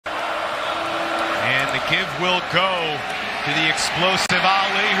give will go to the explosive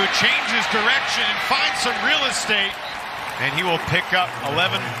Ali, who changes direction and finds some real estate. And he will pick up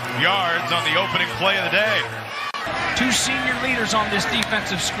 11 yards on the opening play of the day. Two senior leaders on this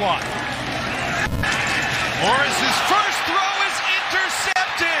defensive squad. Morris's first throw is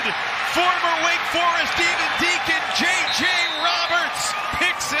intercepted. Former Wake Forest Demon Deacon J.J. Roberts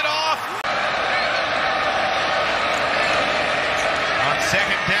picks it off. On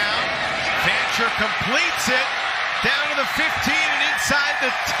second down, Fancher completes it. Down to the 15 and inside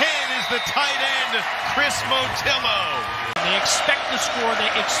the 10 is the tight end, Chris Motillo. They expect to score. They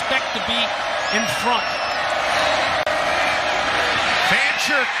expect to be in front.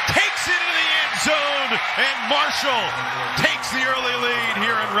 Fancher takes it into the end zone, and Marshall takes the early lead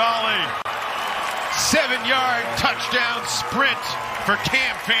here in Raleigh. 7-yard touchdown sprint for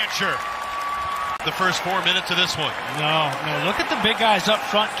Cam Fancher. The first 4 minutes of this one. No, look at the big guys up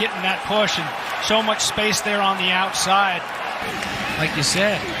front getting that push and so much space there on the outside. Like you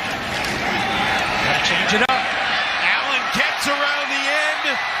said, gotta change it up. Allen gets around the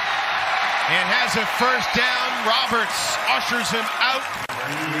end and has a first down. Roberts ushers him out.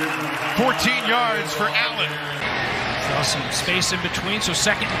 14 yards for Allen. Some space in between, so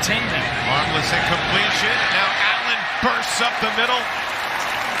 2nd and 10 now. Harmless incompletion. Now Allen bursts up the middle.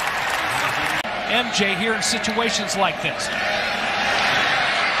 MJ here in situations like this.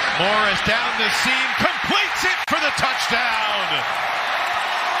 Morris down the seam, completes it for the touchdown.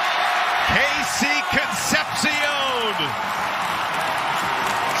 Kevin Concepcion.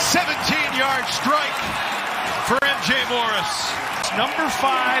 17-yard strike for MJ Morris. Number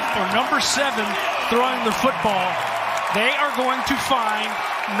 5 or number 7 throwing the football. They are going to find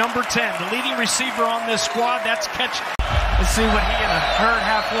number 10, the leading receiver on this squad. That's catch. Let's see what he and Hurd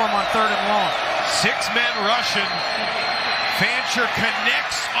have for him on 3rd and long. 6 men rushing. Fancher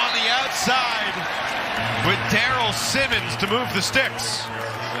connects on the outside with Darrell Simmons to move the sticks.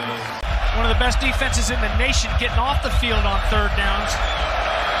 One of the best defenses in the nation getting off the field on 3rd downs.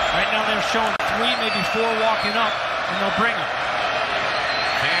 Right now they're showing 3, maybe 4 walking up, and they'll bring them.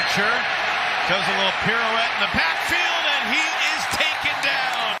 Fancher does a little pirouette in the backfield, and he is taken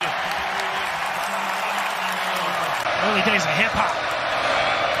down. Early days of hip-hop.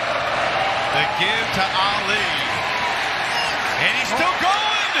 The give to Ali. And he's still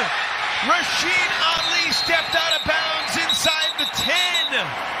going. Rashid Ali stepped out of bounds inside the 10.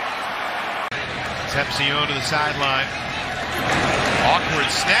 Concepcion to the sideline. Awkward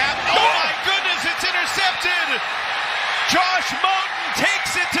snap. Oh my goodness, it's intercepted. Josh Moten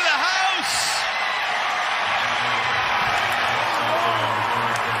takes it to the house.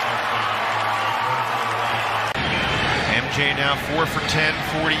 MJ now 4 for 10,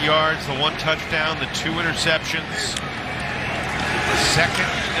 40 yards, the 1 touchdown, the 2 interceptions.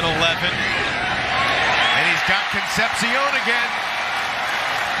 2nd and 11. And he's got Concepcion again.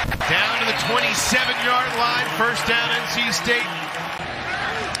 Down to the 27-yard line, first down NC State.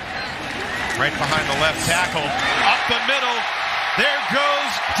 Right behind the left tackle, up the middle. There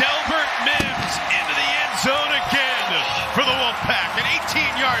goes Delbert Mims into the end zone again for the Wolfpack, an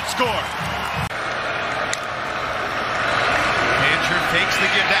 18-yard score. Takes the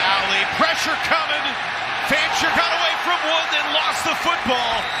give to Ali. Pressure coming. Fancher got away from one, then lost the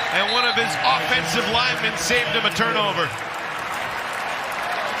football. And one of his offensive linemen saved him a turnover.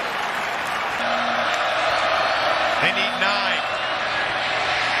 They need 9.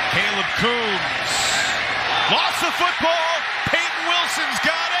 Caleb Coombs. Lost the football. Peyton Wilson's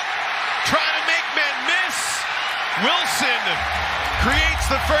got it. Trying to make men miss. Wilson creates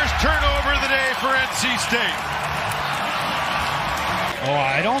the first turnover of the day for NC State. Oh,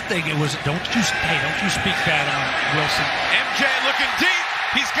 I don't think it was. Don't you speak bad on Wilson. MJ looking deep.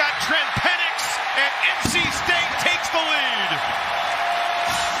 He's got Trent Pennix, and NC State takes the lead.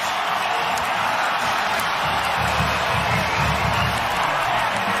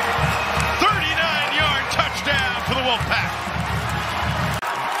 Touchdown for the Wolfpack.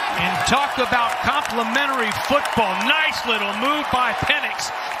 And talk about complimentary football. Nice little move by Pennix.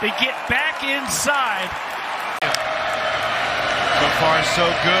 They get back inside. So far, so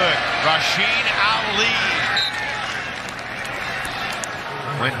good. Rashid Ali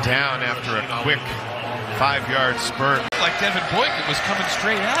went down after a quick 5-yard spurt. Like Devin Boykin was coming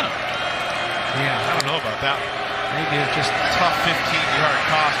straight at him. Yeah, I don't know about that one. Maybe it's just tough 15-yard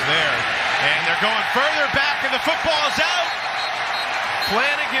cost there. And they're going further back, and the football is out.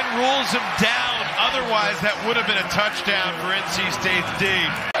 Flanagan rules him down. Otherwise, that would have been a touchdown for NC State's D.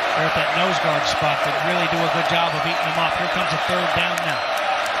 They're at that nose guard spot. They really do a good job of eating them up. Here comes a 3rd down now.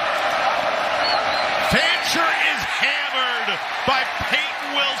 Fancher is hammered by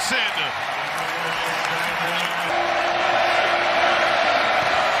Peyton Wilson.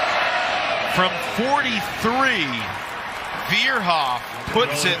 From 43, Veerhoff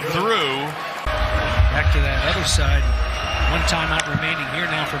puts it through. Back to that other side. One timeout remaining here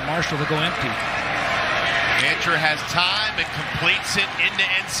now for Marshall to go empty. Fancher has time and completes it into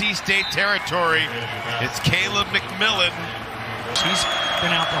NC State territory. It's Caleb McMillan. He's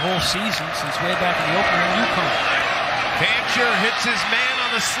been out the whole season since way back in the opener in UConn. Fancher hits his man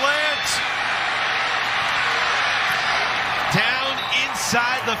on the slant. Down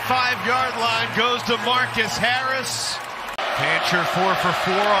inside the 5-yard line goes to Marcus Harris. Fancher 4 for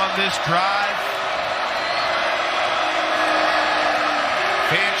 4 on this drive.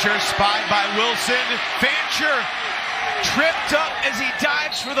 Fancher spied by Wilson. Fancher tripped up as he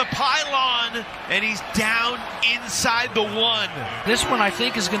dives for the pylon, and he's down inside the 1. This one I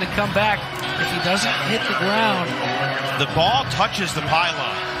think is going to come back if he doesn't hit the ground. The ball touches the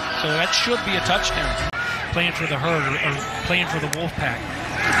pylon. So that should be a touchdown. Playing for the Herd or playing for the Wolfpack.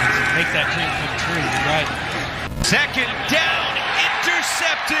 Make that dream come true. You're right. Second down,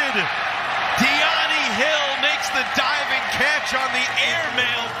 intercepted. Deani Hill makes the diving catch on the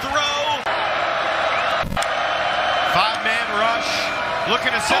airmail throw. 5-man rush,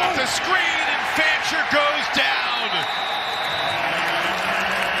 looking to set up the screen, and Fancher goes down.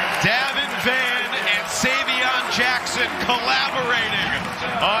 Davin Van and Savion Jackson collaborating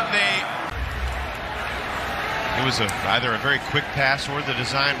on it was either a very quick pass or the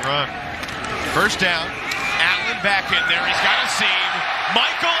design run. First down, Allen back in there, he's got a seam.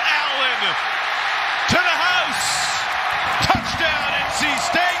 Michael Allen to the house. Touchdown NC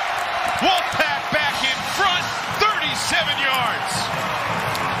State. Wolfpack back in front, 37 yards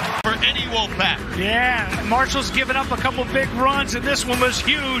for any Wolfpack. Yeah, Marshall's given up a couple big runs, and this one was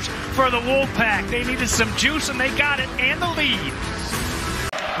huge for the Wolfpack. They needed some juice, and they got it, and the lead.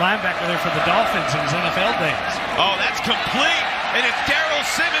 Linebacker there for the Dolphins in his NFL days. Oh, that's complete, and it's Darrell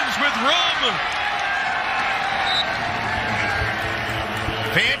Simmons with room.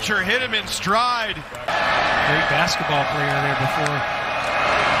 Fancher hit him in stride. Great basketball player there before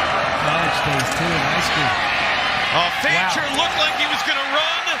college days, too, in high school. Oh, Fancher looked like he was going to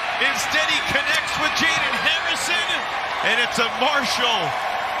run. Instead, he connects with Jaden Harrison, and it's a Marshall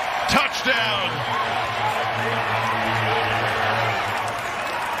touchdown.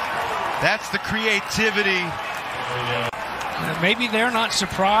 That's the creativity. Maybe they're not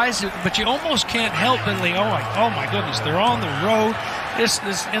surprised, but you almost can't help but think, oh my goodness, they're on the road. This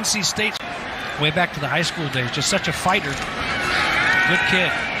NC State, way back to the high school days, just such a fighter. Good kid.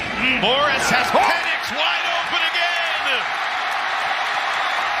 Morris has Pennix wide open again.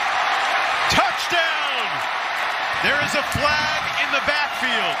 Touchdown. There is a flag in the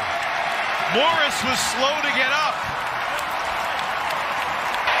backfield. Morris was slow to get up.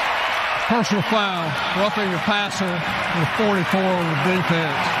 Personal foul, roughing the passer with 44 on the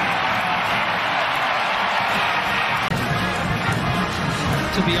defense.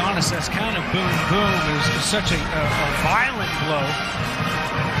 To be honest, that's kind of boom. It was such a violent blow.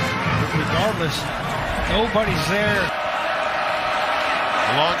 But regardless, nobody's there.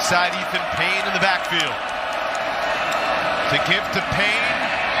 Alongside Ethan Payne in the backfield. To give to Payne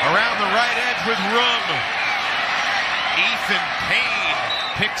around the right edge with room. Ethan Payne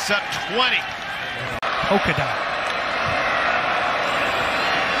picks up 20. Okada.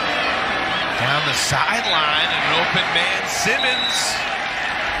 Down the sideline, an open man, Simmons.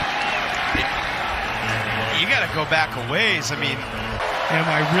 You got to go back a ways. I mean, am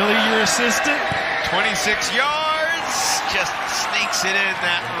I really your assistant? 26 yards, just sneaks it in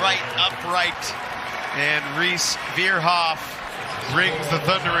that right upright. And Reese Veerhoff brings the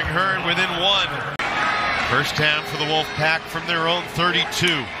Thundering Herd within 1. First down for the Wolfpack from their own 32.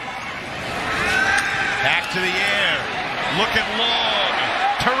 Back to the air. Looking long.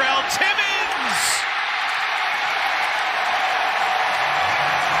 Terrell Timmons.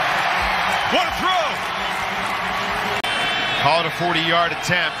 What a throw. Call it a 40-yard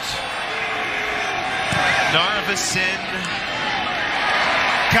attempt. Narveson.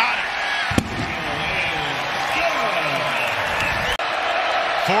 Got it.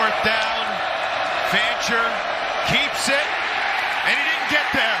 Fourth down. Fancher keeps it, and he didn't get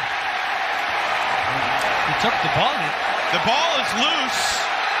there. He took the ball. The ball is loose.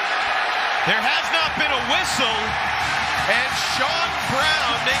 There has not been a whistle, and Sean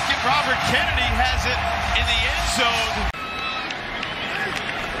Brown, making Robert Kennedy, has it in the end zone.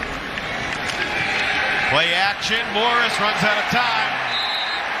 Play action. Morris runs out of time.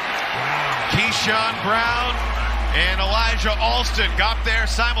 Keyshawn Brown and Elijah Alston got there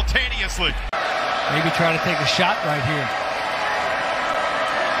simultaneously. Maybe try to take a shot right here.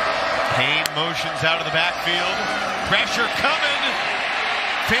 Payne motions out of the backfield. Pressure coming.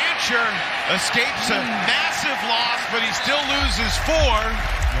 Fancher escapes a massive loss, but he still loses 4.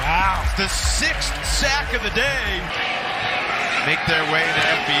 Wow. The 6th sack of the day. Make their way to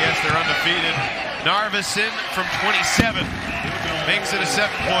FBS. They're undefeated. Narveson from 27 makes it a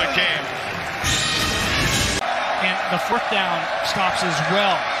 7-point game. And the 4th down stops as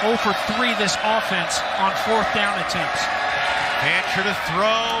well. 0 for 3 this offense on 4th down attempts. Fancher to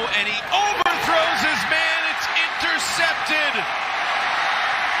throw, and he overthrows his man. It's intercepted.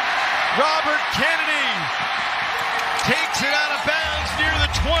 Robert Kennedy takes it out of bounds near the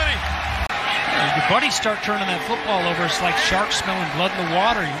 20. Your buddies start turning that football over. It's like sharks smelling blood in the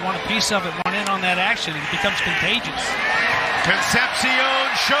water. You want a piece of it, want in on that action. It becomes contagious. Concepcion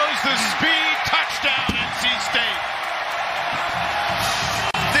shows the speed. Touchdown, NC State.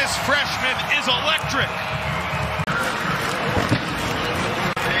 This freshman is electric.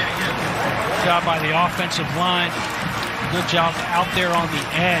 Good job by the offensive line. Good job out there on the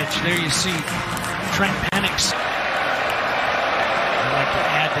edge. There you see Trent Pennix. I'd like to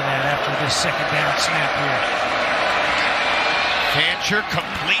add to that after this 2nd down snap here. Fancher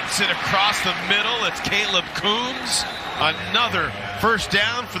completes it across the middle. It's Caleb Coombs. Another 1st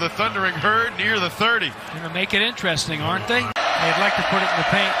down for the Thundering Herd near the 30. Going to make it interesting, aren't they? They'd like to put it in the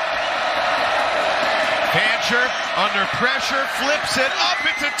paint. Fancher under pressure, flips it up.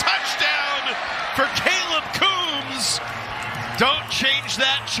 It's a touchdown for Caleb Coombs. Don't change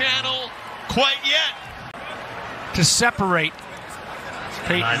that channel quite yet. To separate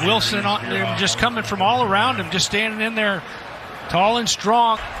Peyton Wilson, just coming from all around him, just standing in there tall and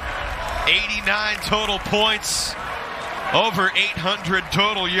strong. 89 total points, over 800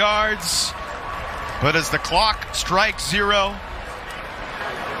 total yards. But as the clock strikes 0,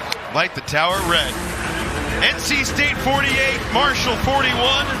 light the tower red. NC State 48, Marshall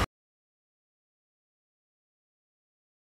 41.